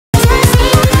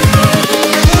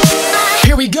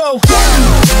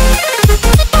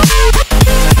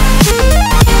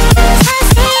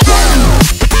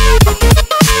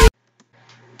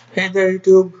Hey there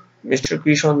YouTube,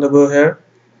 MrKrish OntheGo here,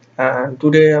 and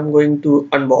today I'm going to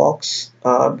unbox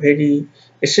a very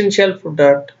essential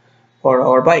product for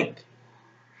our bike.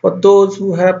 For those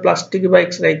who have plastic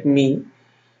bikes like me,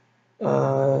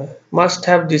 must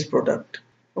have this product.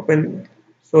 Open.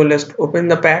 So let's open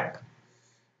the pack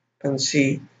and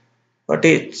see what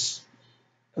it's.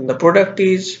 And the product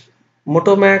is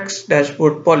Motomax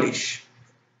dashboard polish.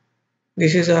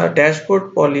 This is a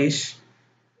dashboard polish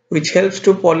which helps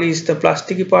to polish the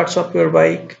plasticky parts of your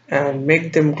bike and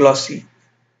make them glossy.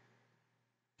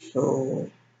 So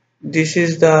this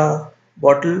is the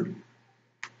bottle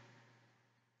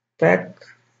pack,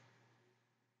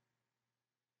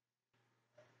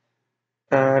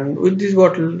 and with this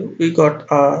bottle we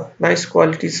got a nice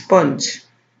quality sponge.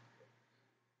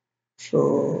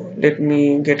 So let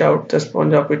me get out the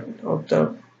sponge of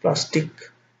the plastic.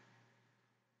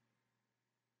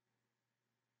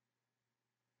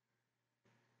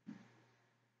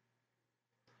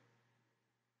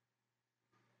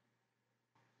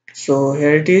 So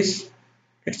here it is.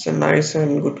 It's a nice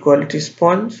and good quality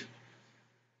sponge.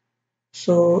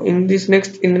 So in the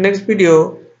next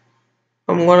video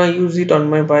I'm gonna use it on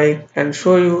my bike and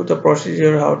show you the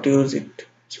procedure how to use it.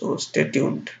 So stay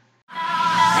tuned.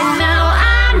 And now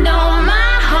I know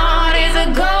my heart is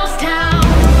a ghost town.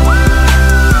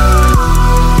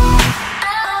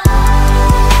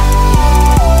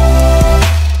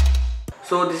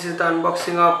 So this is the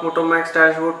unboxing of Motomax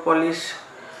dashboard polish.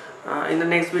 In the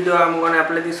next video I'm gonna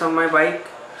apply this on my bike.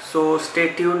 So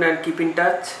stay tuned and keep in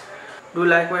touch. Do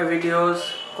like my videos,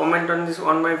 comment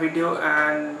on my video,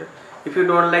 and if you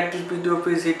don't like this video,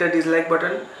 please hit the dislike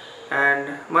button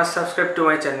and must subscribe to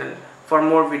my channel for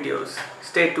more videos.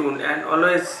 Stay tuned and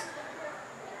always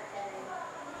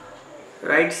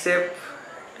ride safe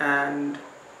and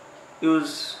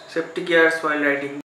use safety gears while riding.